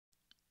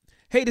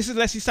Hey, this is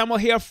Leslie Samuel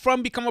here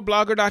from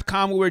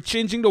becomeablogger.com, where we're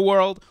changing the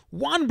world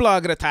one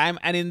blog at a time.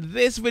 And in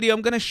this video,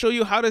 I'm going to show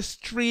you how to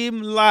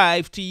stream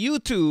live to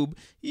YouTube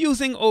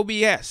using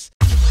OBS.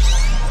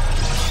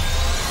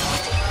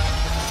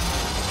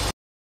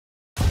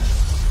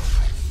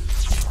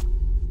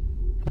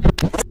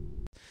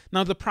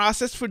 Now, the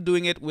process for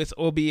doing it with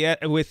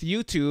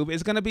YouTube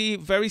is going to be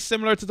very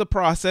similar to the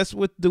process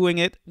with doing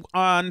it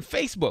on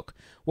Facebook.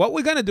 What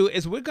we're going to do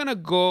is we're going to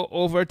go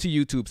over to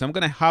YouTube. So I'm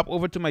going to hop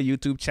over to my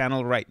YouTube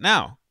channel right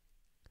now.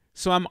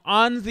 So I'm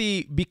on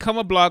the Become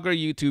a Blogger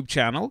YouTube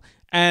channel.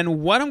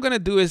 And what I'm going to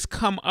do is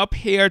come up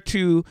here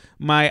to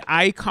my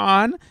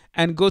icon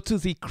and go to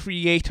the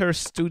Creator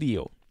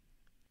Studio.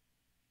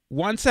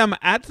 Once I'm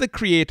at the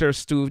Creator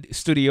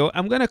Studio,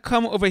 I'm going to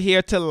come over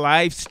here to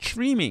live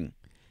streaming.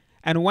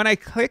 And when I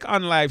click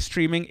on live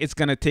streaming, it's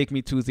going to take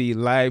me to the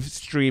live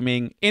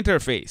streaming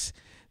interface.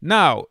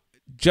 Now,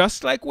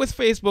 just like with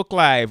Facebook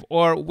Live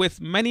or with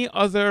many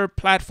other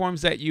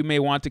platforms that you may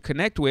want to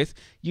connect with,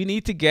 you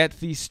need to get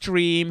the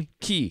stream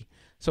key.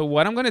 So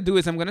what I'm going to do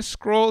is I'm going to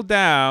scroll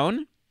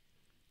down,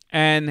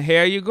 and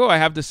here you go. I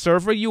have the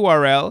server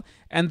URL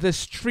and the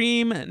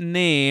stream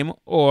name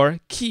or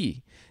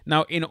key.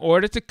 Now, in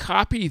order to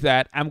copy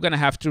that, I'm going to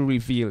have to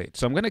reveal it.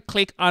 So I'm going to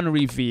click on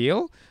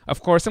reveal.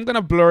 Of course, I'm going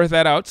to blur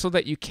that out so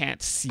that you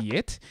can't see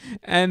it.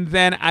 And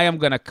then I am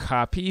going to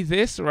copy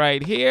this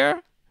right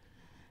here.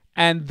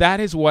 And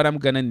that is what I'm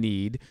going to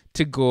need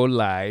to go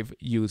live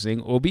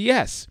using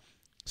OBS.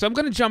 So I'm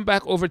going to jump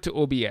back over to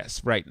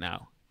OBS right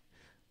now.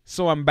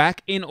 So I'm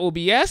back in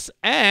OBS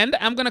and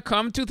I'm going to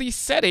come to the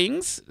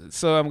settings.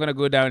 So I'm going to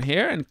go down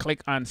here and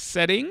click on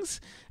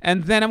settings.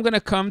 And then I'm going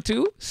to come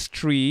to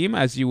stream,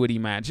 as you would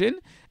imagine.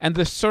 And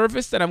the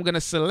service that I'm going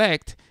to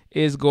select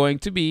is going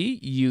to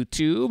be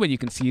YouTube. And you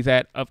can see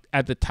that up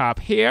at the top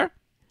here.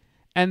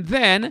 And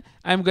then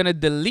I'm going to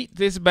delete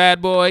this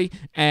bad boy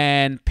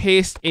and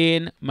paste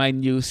in my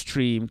new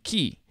stream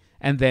key.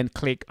 And then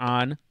click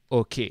on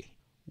OK.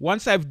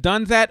 Once I've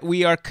done that,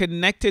 we are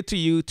connected to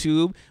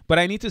YouTube, but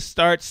I need to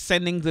start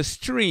sending the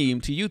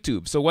stream to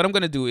YouTube. So what I'm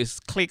going to do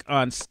is click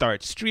on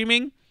Start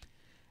Streaming,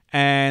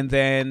 and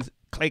then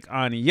click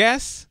on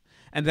Yes,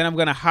 and then I'm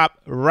going to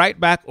hop right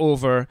back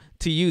over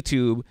to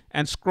YouTube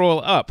and scroll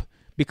up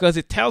because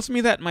it tells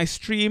me that my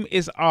stream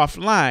is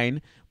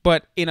offline,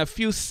 but in a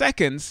few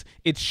seconds,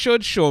 it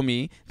should show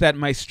me that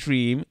my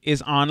stream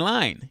is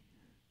online.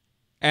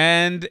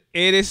 And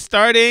it is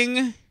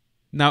starting.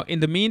 Now, in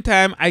the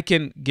meantime, I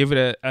can give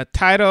it a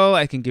title,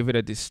 I can give it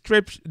a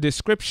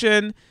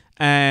description,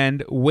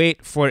 and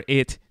wait for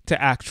it to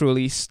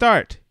actually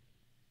start.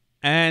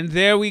 And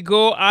there we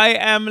go. I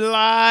am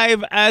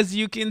live, as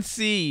you can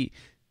see.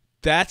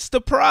 That's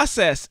the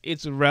process.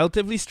 It's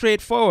relatively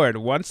straightforward.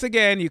 Once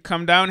again, you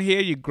come down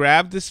here, you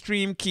grab the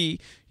stream key,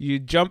 you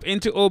jump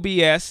into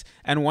OBS,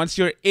 and once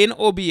you're in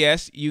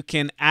OBS, you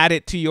can add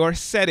it to your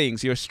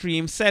settings, your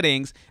stream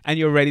settings, and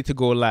you're ready to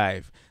go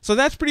live. So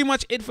that's pretty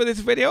much it for this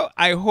video.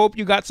 I hope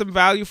you got some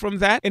value from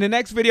that. In the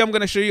next video, I'm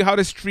going to show you how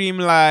to stream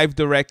live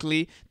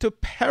directly to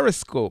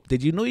Periscope.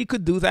 Did you know you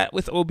could do that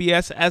with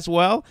OBS as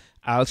well?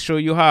 I'll show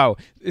you how.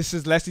 This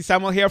is Leslie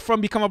Samuel here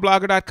from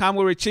becomeablogger.com,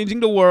 where we're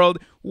changing the world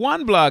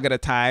one blog at a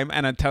time.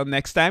 And until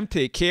next time,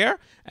 take care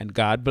and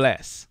God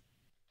bless.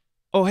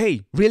 Oh,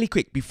 hey, really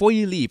quick, before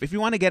you leave, if you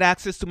want to get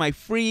access to my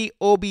free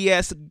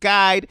OBS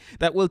guide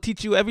that will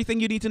teach you everything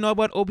you need to know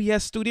about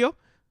OBS Studio,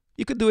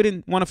 you could do it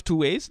in one of two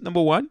ways.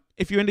 Number one,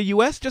 if you're in the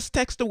US, just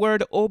text the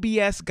word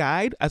OBS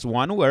guide as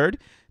one word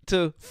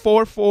to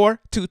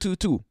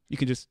 44222. You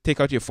can just take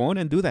out your phone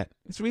and do that.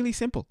 It's really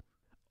simple.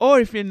 Or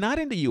if you're not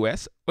in the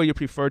US or you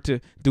prefer to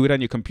do it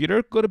on your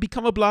computer, go to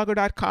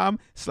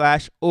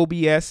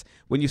becomeablogger.com/OBS.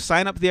 When you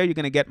sign up there, you're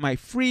going to get my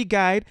free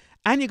guide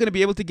and you're going to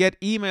be able to get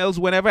emails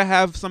whenever I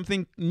have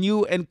something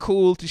new and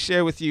cool to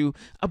share with you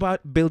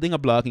about building a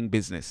blogging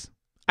business.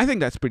 I think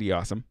that's pretty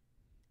awesome.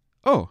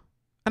 Oh,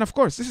 and of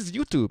course, this is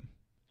YouTube.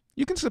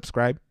 You can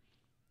subscribe.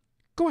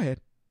 Go ahead.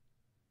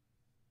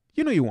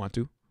 You know you want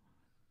to.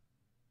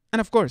 And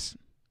of course,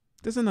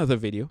 there's another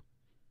video.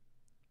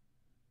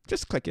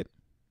 Just click it.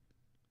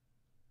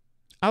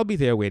 I'll be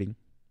there waiting.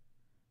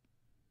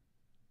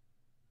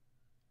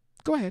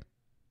 Go ahead.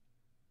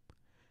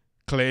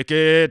 Click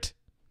it.